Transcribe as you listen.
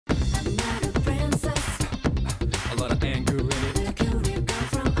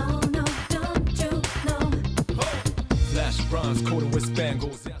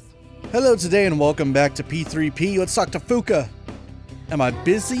Hello today and welcome back to P3P. Let's talk to Fuuka. Am I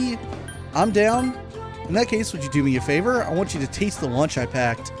busy? I'm down. In that case, would you do me a favor? I want you to taste the lunch I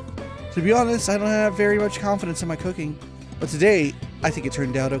packed. To be honest, I don't have very much confidence in my cooking, but today, I think it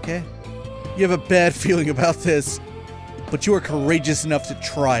turned out okay. You have a bad feeling about this, but you are courageous enough to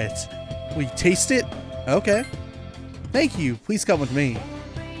try it. Will you taste it? Okay. Thank you. Please come with me.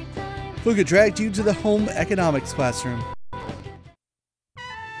 Fuuka dragged you to the home economics classroom.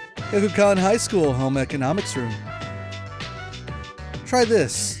 Gakukan High School home economics room. Try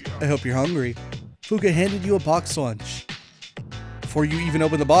this. I hope you're hungry. Fuuka handed you a box lunch. Before you even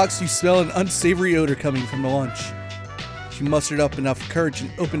open the box, you smell an unsavory odor coming from the lunch. She mustered up enough courage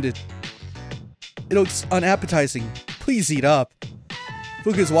and opened it. It looks unappetizing. Please eat up.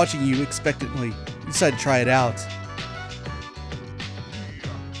 Fuuka's watching you expectantly. You decide to try it out.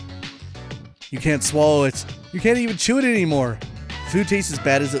 You can't swallow it. You can't even chew it anymore. The food tastes as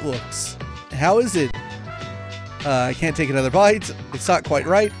bad as it looks. How is it? I can't take another bite. It's not quite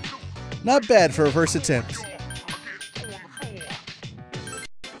right. Not bad for a first attempt.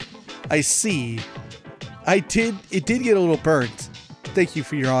 I see. It did get a little burnt. Thank you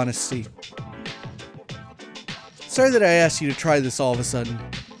for your honesty. Sorry that I asked you to try this all of a sudden.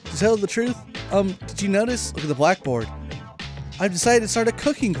 To tell the truth, did you notice? Look at the blackboard. I've decided to start a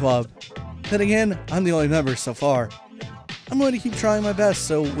cooking club. Then again, I'm the only member so far. I'm going to keep trying my best,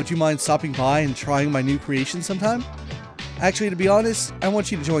 so would you mind stopping by and trying my new creation sometime? Actually, to be honest, I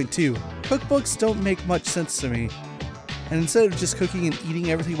want you to join too. Cookbooks don't make much sense to me. And instead of just cooking and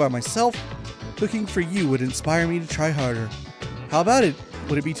eating everything by myself, cooking for you would inspire me to try harder. How about it?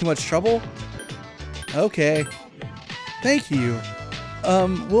 Would it be too much trouble? Okay. Thank you.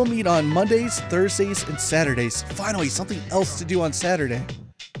 We'll meet on Mondays, Thursdays, and Saturdays. Finally, something else to do on Saturday.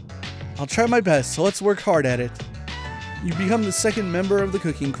 I'll try my best, so let's work hard at it. You become the second member of the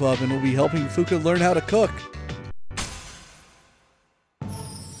cooking club and will be helping Fuuka learn how to cook.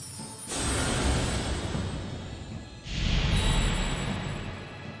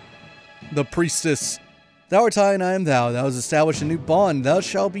 The Priestess. Thou art I and I am thou. Thou hast established a new bond. Thou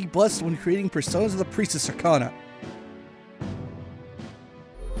shalt be blessed when creating personas of the Priestess Arcana.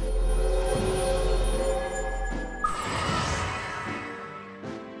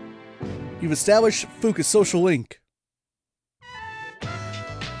 You've established Fuuka's social link.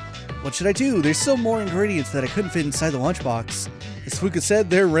 What should I do? There's still more ingredients that I couldn't fit inside the lunchbox. As Fuuka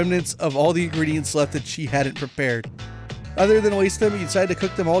said, there are remnants of all the ingredients left that she hadn't prepared. Rather than waste them, you decided to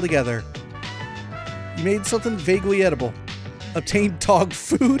cook them all together. You made something vaguely edible. Obtained dog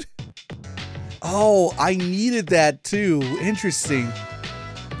food? Oh, I needed that too. Interesting.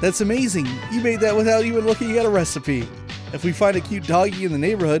 That's amazing. You made that without even looking at a recipe. If we find a cute doggy in the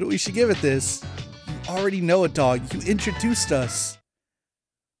neighborhood, we should give it this. You already know a dog. You introduced us.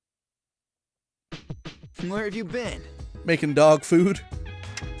 Where have you been? Making dog food.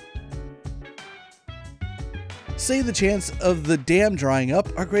 Say the chance of the dam drying up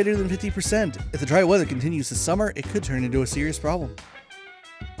are greater than 50%. If the dry weather continues this summer, it could turn into a serious problem.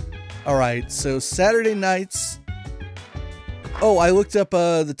 Alright, so Saturday nights... Oh, I looked up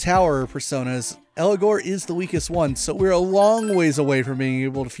the tower personas. Igor is the weakest one, so we're a long ways away from being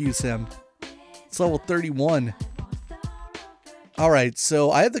able to fuse him. It's level 31. Alright, so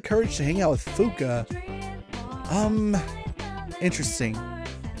I have the courage to hang out with Fuuka. Interesting.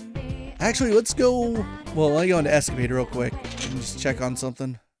 Actually, let's go... Well, let me go into Escapade real quick and just check on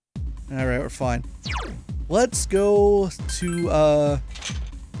something. Alright, we're fine. Let's go to,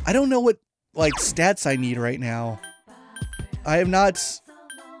 I don't know what, like, stats I need right now. I have not...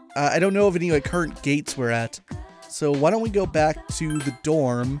 I don't know of any, like, current gates we're at. So why don't we go back to the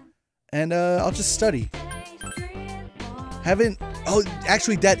dorm and, I'll just study. Haven't... Oh,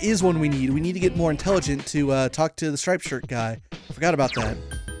 actually, that is one we need. We need to get more intelligent to talk to the striped shirt guy. Forgot about that.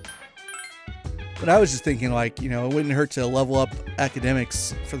 But I was just thinking, like, you know, it wouldn't hurt to level up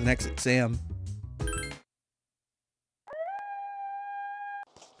academics for the next exam.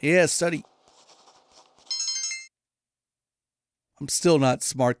 Yeah, study. I'm still not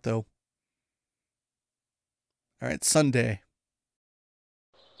smart, though. Alright, Sunday.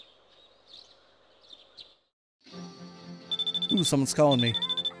 Ooh, someone's calling me.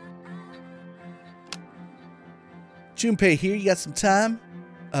 Junpei here, you got some time?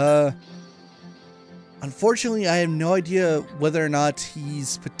 Unfortunately, I have no idea whether or not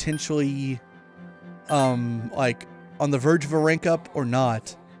he's potentially, like, on the verge of a rank up or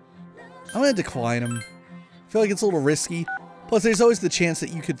not. I'm gonna decline him. I feel like it's a little risky. Plus, there's always the chance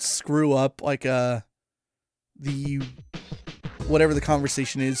that you could screw up, like, whatever the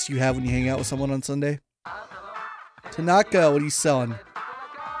conversation is you have when you hang out with someone on Sunday. Tanaka, what are you selling?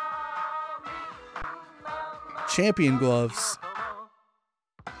 Champion gloves.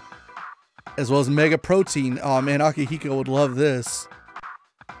 As well as Mega Protein. Oh man, Akihiko would love this.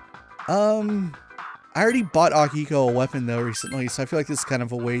 I already bought Akihiko a weapon though recently, so I feel like this is kind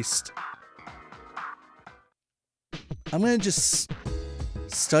of a waste. I'm gonna just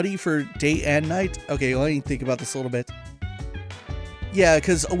study for day and night. Okay, let me think about this a little bit. Yeah,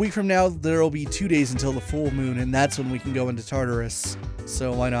 because a week from now, there will be 2 days until the full moon, and that's when we can go into Tartarus.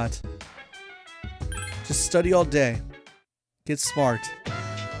 So why not? Just study all day. Get smart.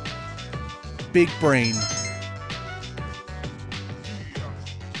 Big brain.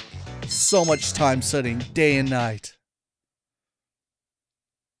 So much time studying, day and night.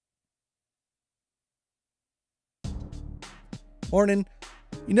 Morning.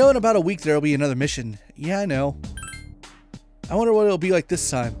 You know, in about a week, there will be another mission. Yeah, I know. I wonder what it'll be like this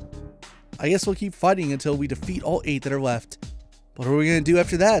time. I guess we'll keep fighting until we defeat all 8 that are left. What are we gonna do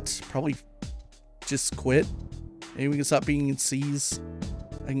after that? Probably just quit. Maybe we can stop being in C's.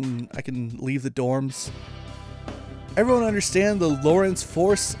 I can leave the dorms. Everyone understand the Lorentz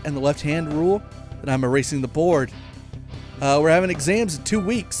force and the left-hand rule? Then I'm erasing the board. We're having exams in 2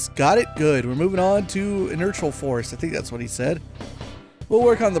 weeks. Got it? Good. We're moving on to inertial force. I think that's what he said. We'll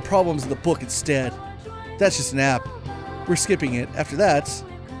work on the problems in the book instead. That's just an app. We're skipping it. After that,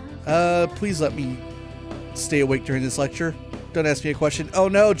 please let me stay awake during this lecture. Don't ask me a question. Oh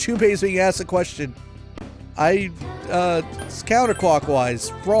no, Junpei's being asked a question. It's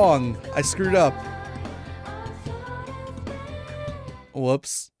counterclockwise. Wrong. I screwed up.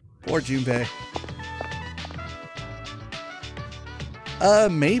 Whoops. Poor Junpei.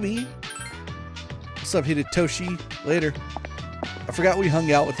 Maybe. What's up, Hidetoshi? Later. I forgot we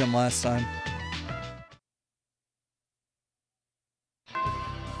hung out with him last time.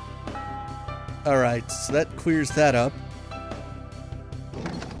 Alright, so that clears that up.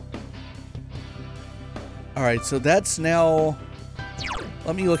 Alright, so that's now...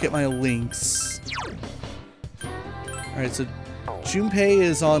 Let me look at my links. Alright, so Junpei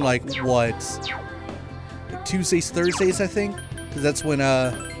is on like what? Like Tuesdays, Thursdays, I think? Because that's when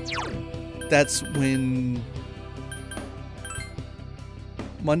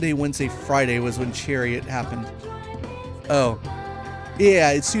Monday, Wednesday, Friday was when Chariot happened. Oh.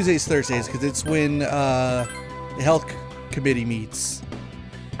 Yeah, it's Tuesdays, Thursdays, because it's when the health committee meets.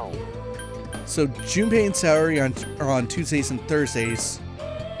 So Junpei and Saori are on Tuesdays and Thursdays.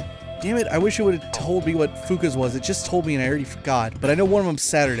 Damn it, I wish it would have told me what Fuuka's was. It just told me and I already forgot. But I know one of them's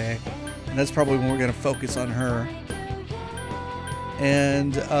Saturday. And that's probably when we're going to focus on her.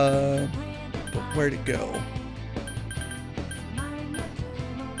 And, where'd it go?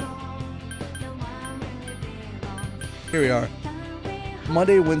 Here we are.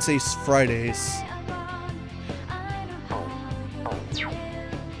 Monday, Wednesdays, Fridays.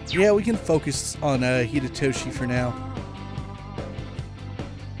 Yeah, we can focus on Hidetoshi for now.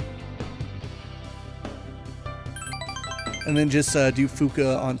 And then just do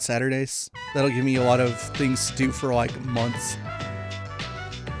Fuuka on Saturdays. That'll give me a lot of things to do for like months.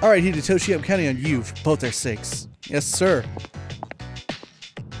 Alright, Hidetoshi, I'm counting on you. Both are 6. Yes, sir.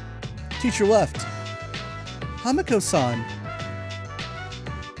 Teacher left. Hamiko-san.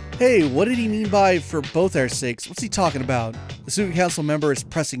 Hey, what did he mean by for both our 6? What's he talking about? The student council member is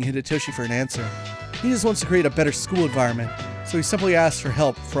pressing Hidetoshi for an answer. He just wants to create a better school environment, so he simply asks for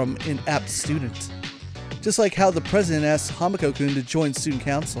help from an apt student. Just like how the president asked Hamiko-kun to join student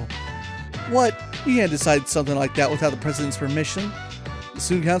council. What? You can't decide something like that without the president's permission? The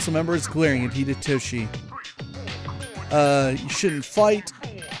student council member is glaring at Hidetoshi. You shouldn't fight.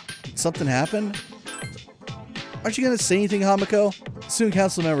 Did something happen? Aren't you gonna say anything, Hamiko? The student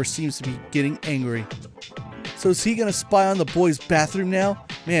council member seems to be getting angry. So is he gonna spy on the boys' bathroom now?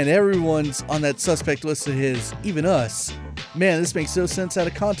 Man, everyone's on that suspect list of his, even us. Man, this makes no sense out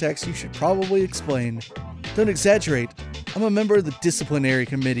of context. You should probably explain. Don't exaggerate. I'm a member of the disciplinary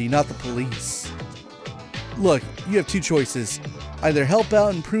committee, not the police. Look, you have 2 choices. Either help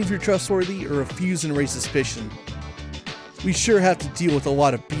out and prove you're trustworthy, or refuse and raise suspicion. We sure have to deal with a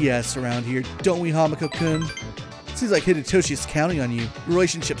lot of BS around here, don't we, Hamiko-kun? Seems like Hidetoshi is counting on you. Your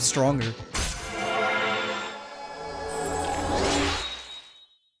relationship's stronger.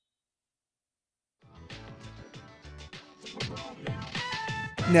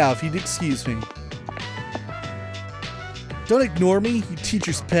 Now, if you'd excuse me. Don't ignore me, you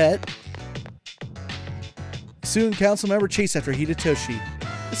teacher's pet. Student council member chased after Hidetoshi.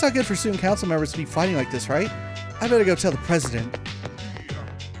 It's not good for student council members to be fighting like this, right? I better go tell the president.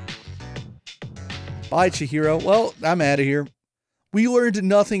 Bye, Chihiro. Well, I'm out of here. We learned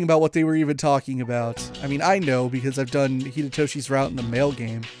nothing about what they were even talking about. I mean, I know because I've done Hidetoshi's route in the mail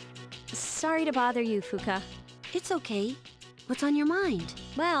game. Sorry to bother you, Fuuka. It's okay. What's on your mind?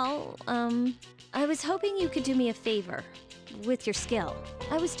 Well, I was hoping you could do me a favor with your skill.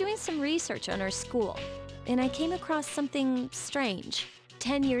 I was doing some research on our school, and I came across something strange.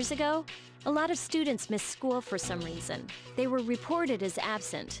 10 years ago, a lot of students missed school for some reason. They were reported as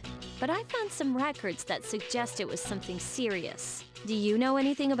absent, but I found some records that suggest it was something serious. Do you know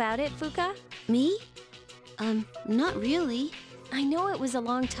anything about it, Fuuka? Me? Not really. I know it was a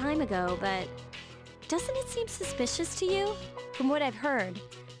long time ago, but doesn't it seem suspicious to you? From what I've heard,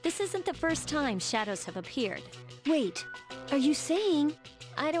 this isn't the first time shadows have appeared. Wait, are you saying?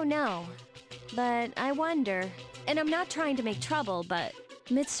 I don't know, but I wonder. And I'm not trying to make trouble, but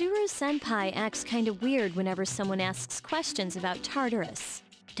Mitsuru-senpai acts kind of weird whenever someone asks questions about Tartarus.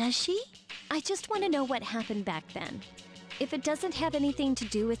 Does she? I just want to know what happened back then. If it doesn't have anything to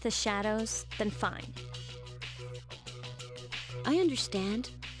do with the shadows, then fine. I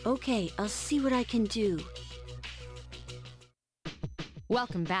understand. Okay, I'll see what I can do.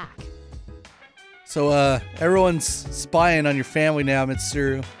 Welcome back. So, everyone's spying on your family now,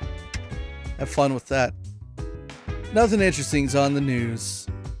 Mitsuru. Have fun with that. Nothing interesting's on the news.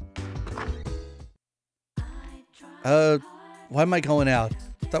 Why am I going out?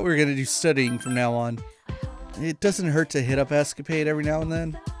 Thought we were gonna do studying from now on. It doesn't hurt to hit up Escapade every now and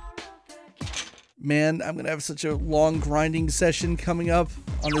then. Man, I'm gonna have such a long grinding session coming up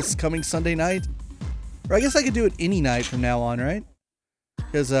on this coming Sunday night. Or I guess I could do it any night from now on, right?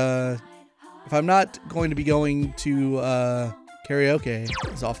 Because, if I'm not going to be going to, karaoke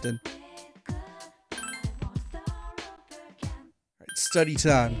as often. Alright, study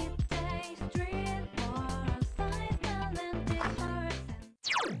time.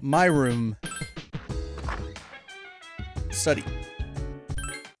 My room. Study.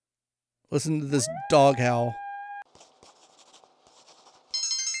 Listen to this dog howl.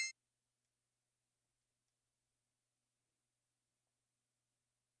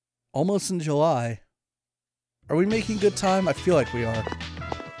 Almost in July. Are we making good time? I feel like we are.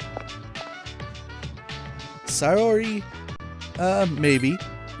 Sayori? Maybe.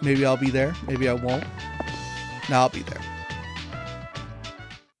 Maybe I'll be there. Maybe I won't. No, I'll be there.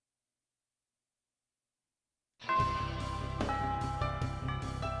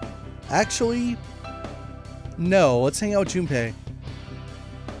 Actually, no. Let's hang out with Junpei.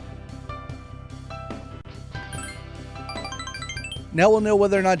 Now we'll know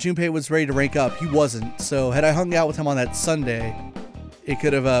whether or not Junpei was ready to rank up. He wasn't, so had I hung out with him on that Sunday, it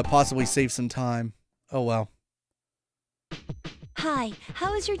could have possibly saved some time. Oh well. Hi,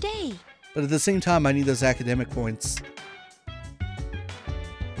 how was your day? But at the same time, I need those academic points.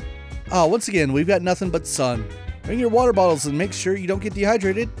 Oh, once again, we've got nothing but sun. Bring your water bottles and make sure you don't get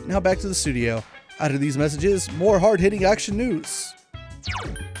dehydrated. Now back to the studio. Out of these messages, more hard-hitting action news.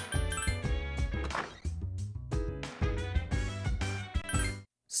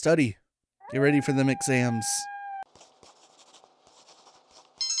 Study. Get ready for them exams.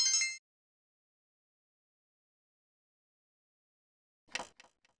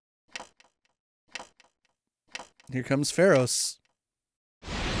 Here comes Pharos.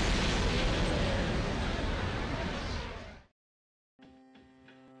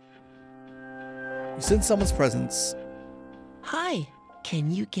 You sense someone's presence. Hi.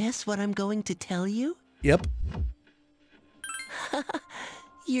 Can you guess what I'm going to tell you? Yep.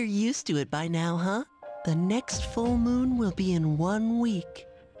 You're used to it by now, huh? The next full moon will be in 1 week.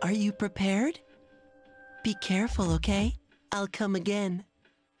 Are you prepared? Be careful, okay? I'll come again.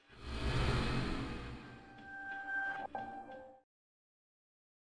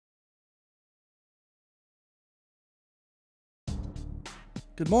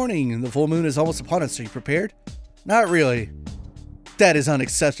 Good morning. The full moon is almost upon us. Are you prepared? Not really. That is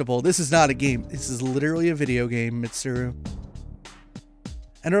unacceptable. This is not a game. This is literally a video game, Mitsuru.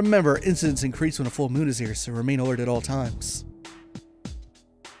 And remember, incidents increase when a full moon is here, so remain alert at all times.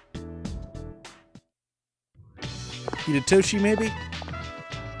 Hidetoshi, maybe?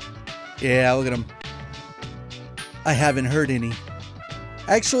 Yeah, look at him. I haven't heard any.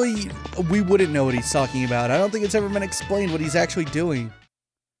 Actually, we wouldn't know what he's talking about. I don't think it's ever been explained what he's actually doing.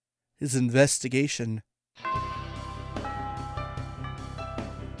 His investigation.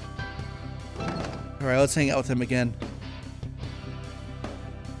 Alright, let's hang out with him again.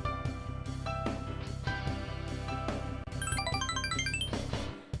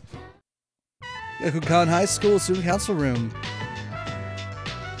 Gakukan High School Student Council Room.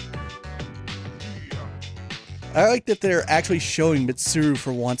 I like that they're actually showing Mitsuru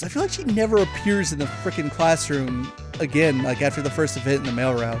for once. I feel like she never appears in the frickin' classroom again, like after the first event in the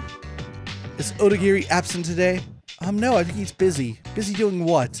mail route. Is Odagiri absent today? No, I think he's busy. Busy doing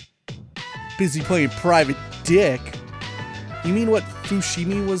what? Busy playing private dick. You mean what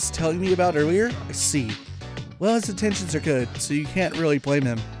Fushimi was telling me about earlier? I see. Well, his intentions are good, so you can't really blame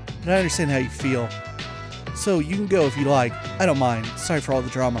him. But I understand how you feel. So, you can go if you like. I don't mind. Sorry for all the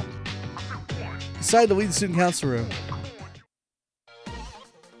drama. Decide to leave the student council room.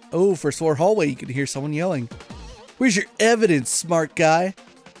 Oh, first floor hallway, you can hear someone yelling. Where's your evidence, smart guy?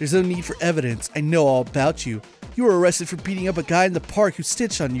 There's no need for evidence. I know all about you. You were arrested for beating up a guy in the park who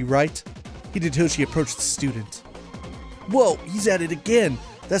stitched on you, right? Hidetoshi approached the student. Whoa, he's at it again.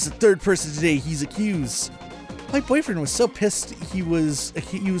 That's the third person today he's accused. My boyfriend was so pissed he was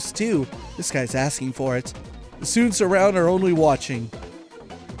accused too. This guy's asking for it. The students around are only watching.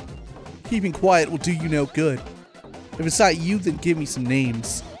 Keeping quiet will do you no good. If it's not you, then give me some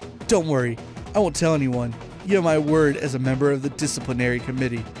names. Don't worry, I won't tell anyone. You have my word as a member of the disciplinary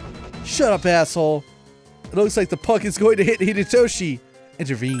committee. Shut up, asshole. It looks like the puck is going to hit Hidetoshi.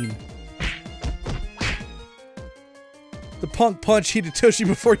 Intervene. The punk punched Hidetoshi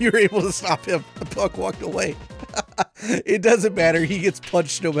before you were able to stop him. The punk walked away. It doesn't matter, he gets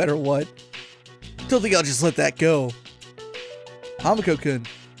punched no matter what. Don't think I'll just let that go. Hamiko-kun,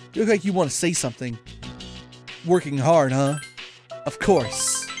 you look like you want to say something. Working hard, huh? Of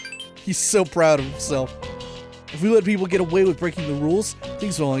course. He's so proud of himself. If we let people get away with breaking the rules,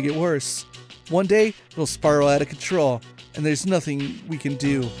 things will only get worse. One day, it'll spiral out of control, and there's nothing we can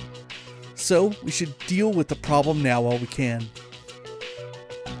do. So, we should deal with the problem now while we can.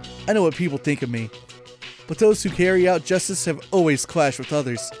 I know what people think of me, but those who carry out justice have always clashed with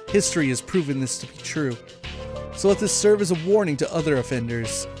others. History has proven this to be true. So let this serve as a warning to other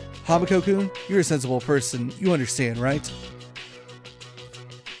offenders. Hamiko-kun, you're a sensible person. You understand, right?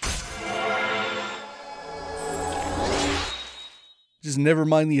 Just never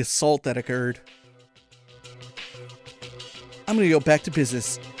mind the assault that occurred. I'm gonna go back to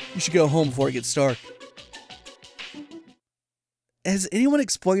business. You should go home before it gets dark. Has anyone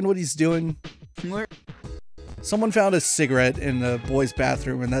explained what he's doing? Someone found a cigarette in the boys'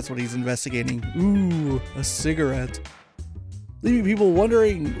 bathroom, and that's what he's investigating. Ooh, a cigarette. Leaving people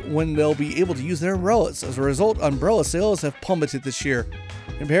wondering when they'll be able to use their umbrellas. As a result, umbrella sales have plummeted this year.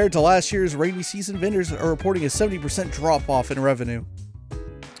 Compared to last year's rainy season, vendors are reporting a 70% drop-off in revenue.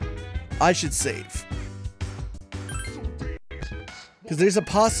 I should save. Because there's a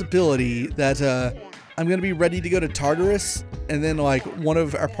possibility that I'm going to be ready to go to Tartarus, and then like one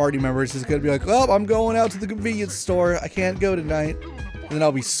of our party members is going to be like, oh, I'm going out to the convenience store. I can't go tonight. And then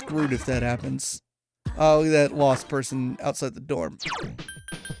I'll be screwed if that happens. Oh, look at that lost person outside the dorm.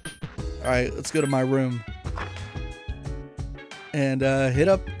 Alright, let's go to my room. And hit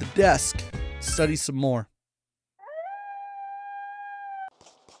up the desk. Study some more.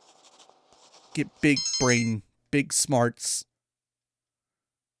 Get big brain, big smarts.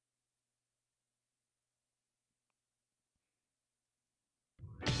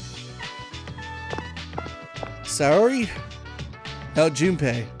 Saori? No,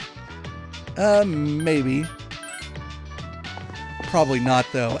 Junpei. Maybe. Probably not,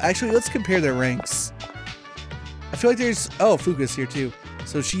 though. Actually, let's compare their ranks. I feel like there's... Oh, Fuuka's here, too.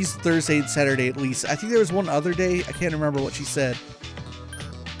 So she's Thursday and Saturday at least. I think there was one other day. I can't remember what she said.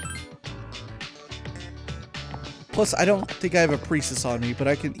 Plus, I don't think I have a priestess on me, but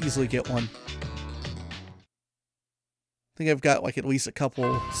I can easily get one. I think I've got, like, at least a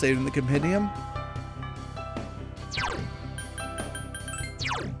couple saved in the compendium.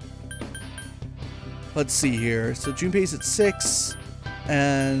 Let's see here. So Junpei's at 6,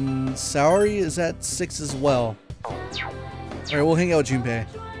 and Saori is at 6 as well. Alright, we'll hang out with Junpei.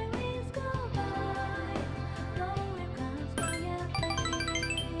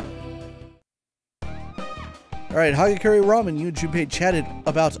 Alright, Hagakure Ramen, you and Junpei chatted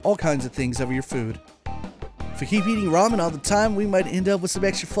about all kinds of things over your food. If we keep eating ramen all the time, we might end up with some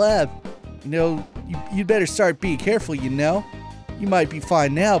extra flab. You know, you'd better start being careful, you know? You might be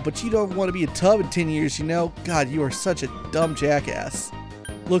fine now, but you don't want to be a tub in 10 years, you know? God, you are such a dumb jackass.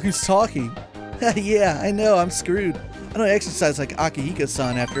 Look who's talking. Yeah, I know, I'm screwed. I don't exercise like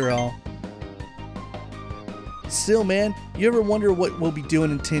Akihiko-san after all. Still, man, you ever wonder what we'll be doing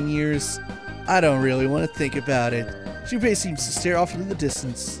in 10 years? I don't really want to think about it. Junpei seems to stare off into the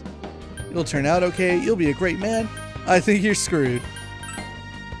distance. It'll turn out okay, you'll be a great man. I think you're screwed.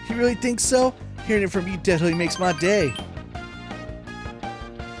 You really think so? Hearing it from you definitely makes my day.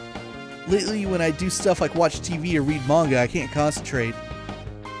 Lately, when I do stuff like watch TV or read manga, I can't concentrate.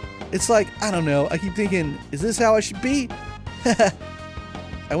 It's like, I don't know, I keep thinking, is this how I should be? I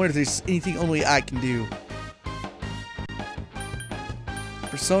wonder if there's anything only I can do.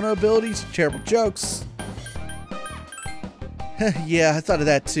 persona abilities, terrible jokes. Yeah, I thought of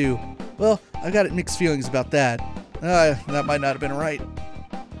that too. Well, I got mixed feelings about that. That might not have been right.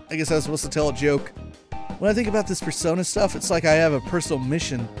 I guess I was supposed to tell a joke. When I think about this persona stuff, it's like I have a personal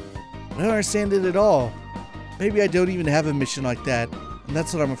mission. I don't understand it at all. Maybe I don't even have a mission like that, and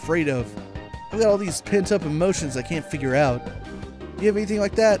that's what I'm afraid of. I've got all these pent-up emotions I can't figure out. Do you have anything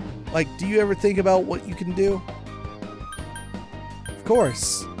like that? Like, do you ever think about what you can do? Of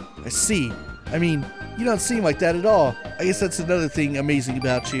course. I see. I mean, you don't seem like that at all. I guess that's another thing amazing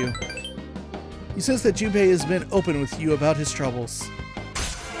about you. He says that Junpei has been open with you about his troubles.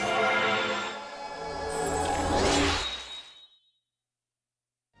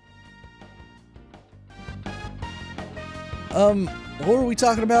 What were we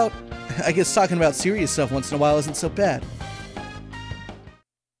talking about? I guess talking about serious stuff once in a while isn't so bad.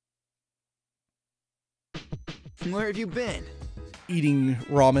 Where have you been? Eating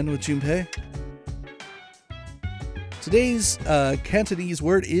ramen with Junpei. Today's Cantonese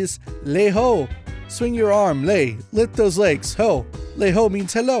word is lei ho. Swing your arm, lei. Lift those legs, ho. Lei ho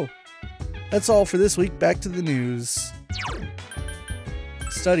means hello. That's all for this week. Back to the news.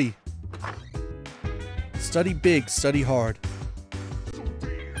 Study. Study big, study hard.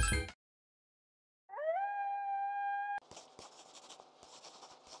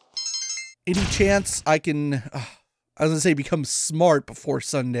 Any chance I can, I was gonna say become smart before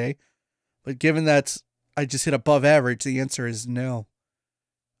Sunday, but given that I just hit above average, the answer is no.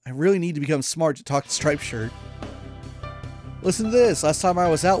 I really need to become smart to talk to Striped Shirt. Listen to this. Last time I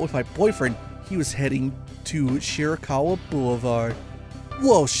was out with my boyfriend, he was heading to Shirakawa Boulevard.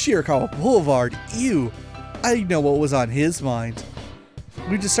 Whoa, Shirakawa Boulevard, ew. I know what was on his mind.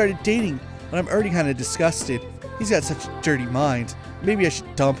 We just started dating, but I'm already kind of disgusted. He's got such a dirty mind. Maybe I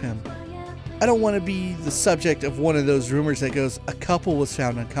should dump him. I don't want to be the subject of one of those rumors that goes, a couple was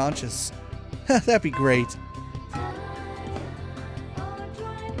found unconscious. That'd be great.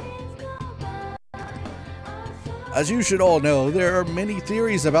 As you should all know, there are many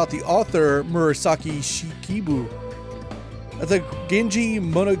theories about the author Murasaki Shikibu. The Genji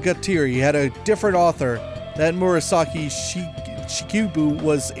Monogatari had a different author. That Murasaki Shikibu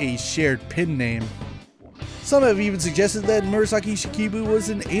was a shared pen name. Some have even suggested that Murasaki Shikibu was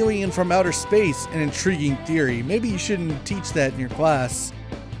an alien from outer space, an intriguing theory. Maybe you shouldn't teach that in your class.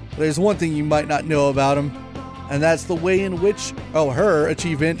 There's one thing you might not know about him, and that's the way in which, her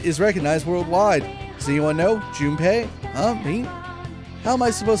achievement is recognized worldwide. Does anyone know? Junpei? Huh? Me? How am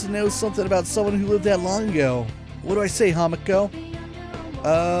I supposed to know something about someone who lived that long ago? What do I say, Hamiko?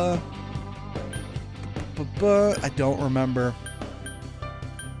 I don't remember.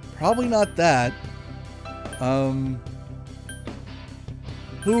 Probably not that.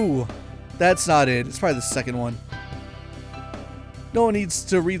 Who? That's not it. It's probably the second one. No one needs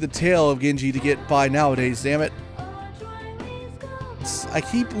to read the tale of Genji to get by nowadays, damn it. I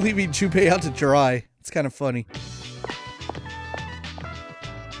keep leaving Junpei out to dry. It's kind of funny.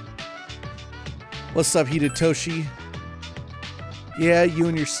 What's up, Hidetoshi? Yeah, you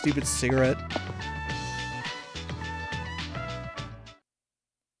and your stupid cigarette.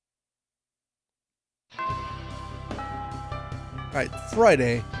 Alright,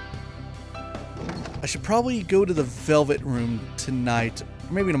 Friday. I should probably go to the Velvet Room tonight,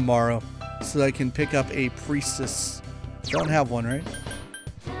 or maybe tomorrow, so that I can pick up a priestess. I don't have one, right?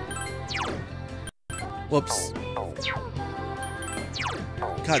 Whoops.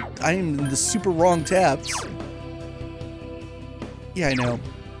 God, I am in the super wrong tabs. Yeah, I know.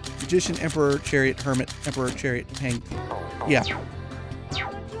 Magician, Emperor, Chariot, Hermit, Emperor, Chariot, Hang. Yeah.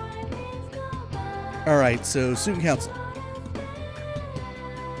 Alright, so Student Council.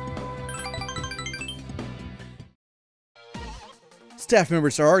 Staff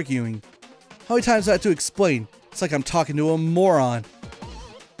members are arguing. How many times do I have to explain? It's like I'm talking to a moron.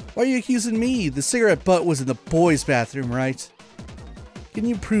 Why are you accusing me? The cigarette butt was in the boys' bathroom, right? Can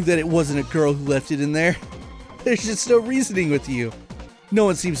you prove that it wasn't a girl who left it in there? There's just no reasoning with you. No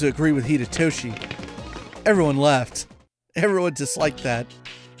one seems to agree with Hidetoshi. Everyone left. Everyone disliked that.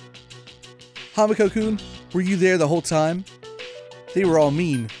 Hamiko-kun, were you there the whole time? They were all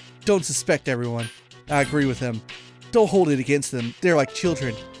mean. Don't suspect everyone. I agree with him. Don't hold it against them. They're like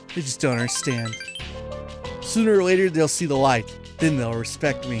children. They just don't understand. Sooner or later, they'll see the light. Then they'll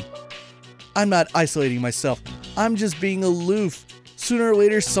respect me. I'm not isolating myself. I'm just being aloof. Sooner or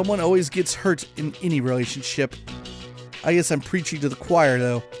later, someone always gets hurt in any relationship. I guess I'm preaching to the choir,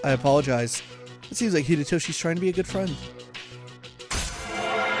 though. I apologize. It seems like Hidetoshi's trying to be a good friend.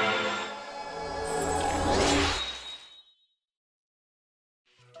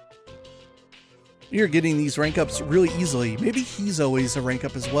 You're getting these rank ups really easily. Maybe he's always a rank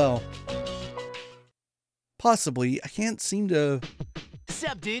up as well. Possibly. I can't seem to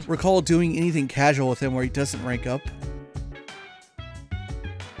recall doing anything casual with him where he doesn't rank up.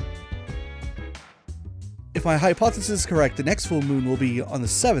 If my hypothesis is correct, the next full moon will be on the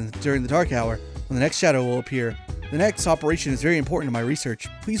 7th during the dark hour, when the next shadow will appear. The next operation is very important to my research.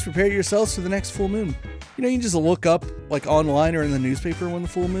 Please prepare yourselves for the next full moon. You know, you can just look up, like online or in the newspaper when the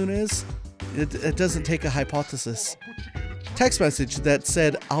full moon is. It doesn't take a hypothesis. Text message that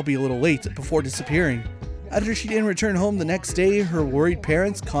said, "I'll be a little late," before disappearing. After she didn't return home the next day, her worried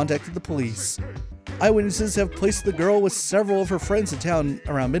parents contacted the police. Eyewitnesses have placed the girl with several of her friends in town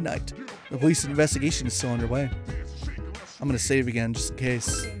around midnight. The police investigation is still underway. I'm gonna save again just in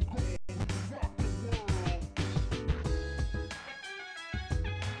case.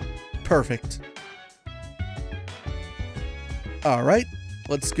 Perfect. Alright,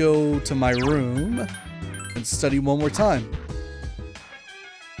 let's go to my room and study one more time.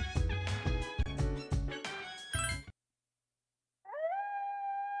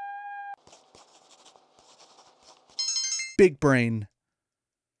 Big brain.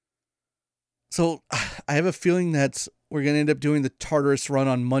 So, I have a feeling that we're going to end up doing the Tartarus run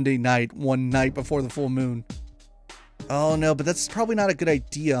on Monday night, one night before the full moon. Oh no, but that's probably not a good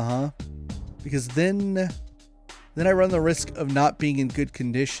idea, huh? Because then I run the risk of not being in good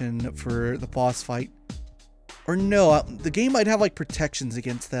condition for the boss fight. Or no, the game might have like protections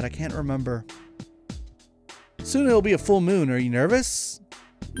against that. I can't remember. Soon it'll be a full moon. Are you nervous?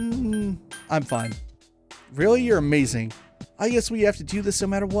 I'm fine. Really? You're amazing. I guess we have to do this no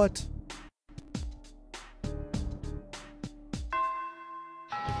matter what.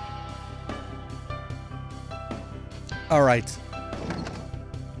 Alright.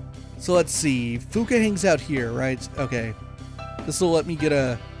 So let's see. Fuuka hangs out here, right? Okay. This will let me get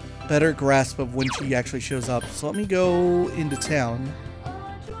a better grasp of when she actually shows up. So let me go into town.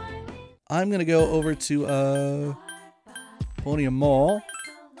 I'm going to go over to Ponium Mall.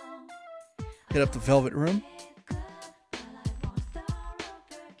 Hit up the Velvet Room.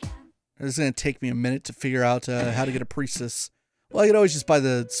 It's going to take me a minute to figure out how to get a priestess. Well, I could always just buy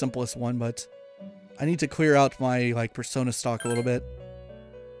the simplest one, but I need to clear out my like persona stock a little bit.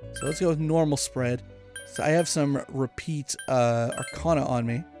 So let's go with normal spread. So I have some repeat arcana on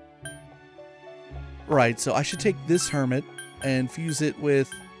me. Right, so I should take this hermit and fuse it with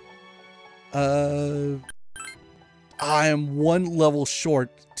I am one level short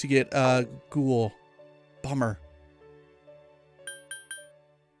to get ghoul. Bummer.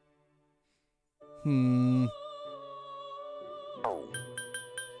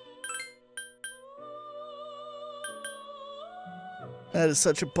 That is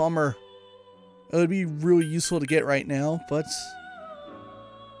such a bummer. It would be really useful to get right now, but...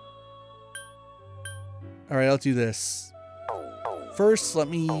 Alright, I'll do this. First, let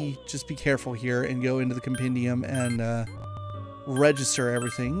me just be careful here and go into the compendium and register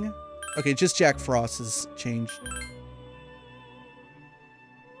everything. Okay, just Jack Frost has changed.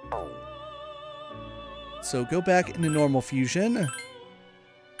 So go back into normal fusion. I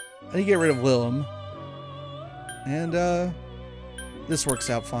need to get rid of Willem. And this works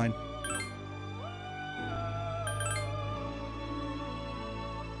out fine.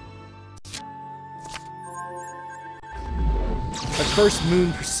 My first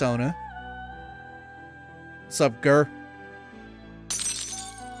moon persona. What's up, Gur?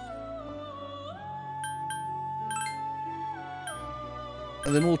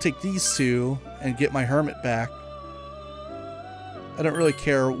 And then we'll take these two and get my hermit back. I don't really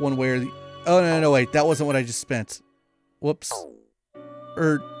care one way or the... Oh, no, wait. That wasn't what I just spent. Whoops.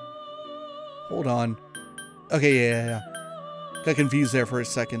 Hold on. Okay, yeah. Got confused there for a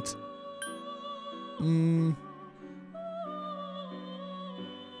second.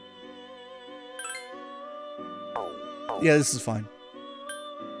 Yeah, this is fine.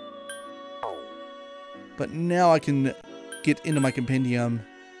 But now I can get into my compendium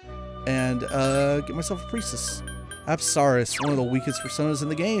and get myself a priestess. Apsaris, one of the weakest personas in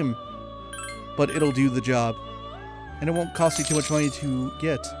the game. But it'll do the job. And it won't cost you too much money to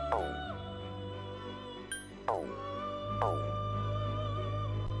get.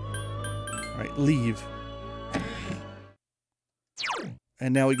 Alright, leave.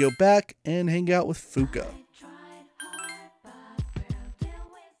 And now we go back and hang out with Fuuka.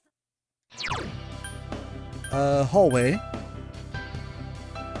 Hallway.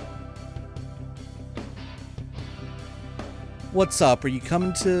 What's up? Are you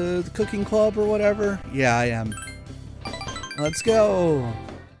coming to the cooking club or whatever? Yeah, I am. Let's go!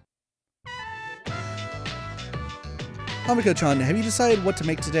 Hamiko-chan, have you decided what to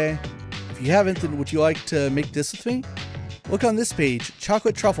make today? If If you haven't, then would you like to make this with me? Look on this page,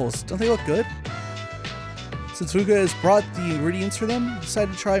 chocolate truffles. Don't they look good? Since Fuuka has brought the ingredients for them, I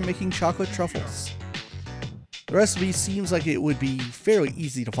decided to try making chocolate truffles. The recipe seems like it would be fairly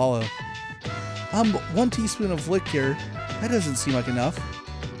easy to follow. 1 teaspoon of liquor. That doesn't seem like enough.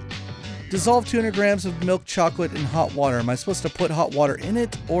 Dissolve 200 grams of milk chocolate in hot water. Am I supposed to put hot water in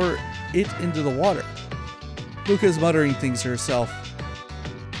it or it into the water? Fuuka's muttering things to herself.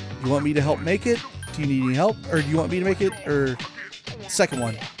 You want me to help make it? Do you need any help? Or do you want me to make it? Or second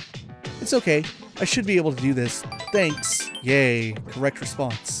one. It's okay. I should be able to do this. Thanks. Yay. Correct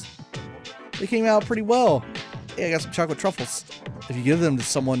response. They came out pretty well. Hey, I got some chocolate truffles. If you give them to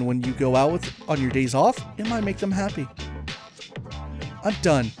someone when you go out on your days off, it might make them happy. I'm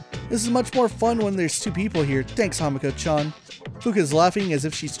done. This is much more fun when there's 2 people here. Thanks, Hamiko-chan. Fuuka's laughing as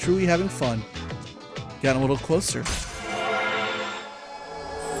if she's truly having fun. Got a little closer.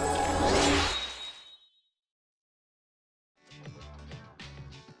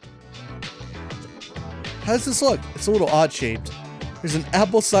 How does this look? It's a little odd shaped. There's an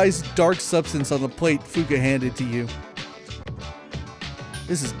apple-sized dark substance on the plate Fuuka handed to you.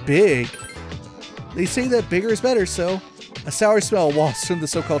 This is big. They say that bigger is better, so a sour smell wafts from the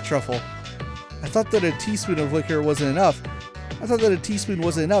so-called truffle. I thought that a teaspoon of liquor wasn't enough.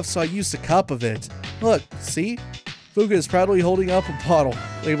 So I used a cup of it. Look, see? Fuuka is proudly holding up a bottle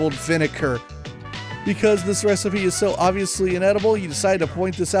labeled vinegar. Because this recipe is so obviously inedible, you decide to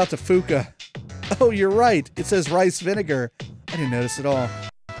point this out to Fuuka. Oh, you're right. It says rice vinegar. I didn't notice at all.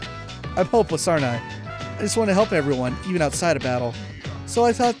 I'm hopeless, aren't I? I just want to help everyone, even outside of battle. So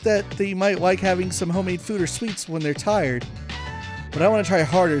I thought that they might like having some homemade food or sweets when they're tired. But I want to try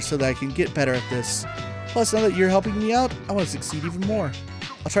harder so that I can get better at this. Plus, now that you're helping me out, I want to succeed even more.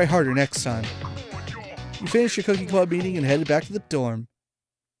 I'll try harder next time. You finished your cooking club meeting and headed back to the dorm.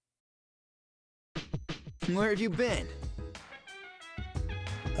 Where have you been?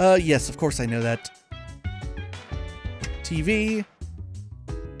 Yes, of course I know that. TV.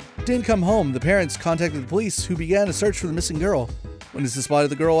 Didn't come home. The parents contacted the police, who began a search for the missing girl. Witnesses spotted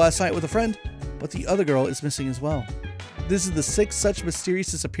the girl last night with a friend, but the other girl is missing as well. This is the 6th such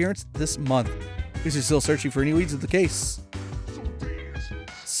mysterious disappearance this month. Police are still searching for any leads of the case.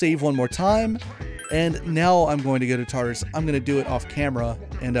 Save one more time, and now I'm going to go to Tartarus. I'm going to do it off camera,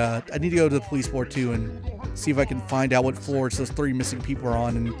 and I need to go to the police board too and see if I can find out what floors those 3 missing people are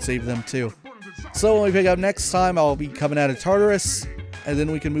on and save them too. So when we pick up next time, I'll be coming out of Tartarus, and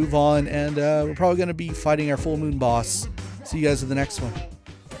then we can move on, and we're probably going to be fighting our full moon boss. See you guys in the next one.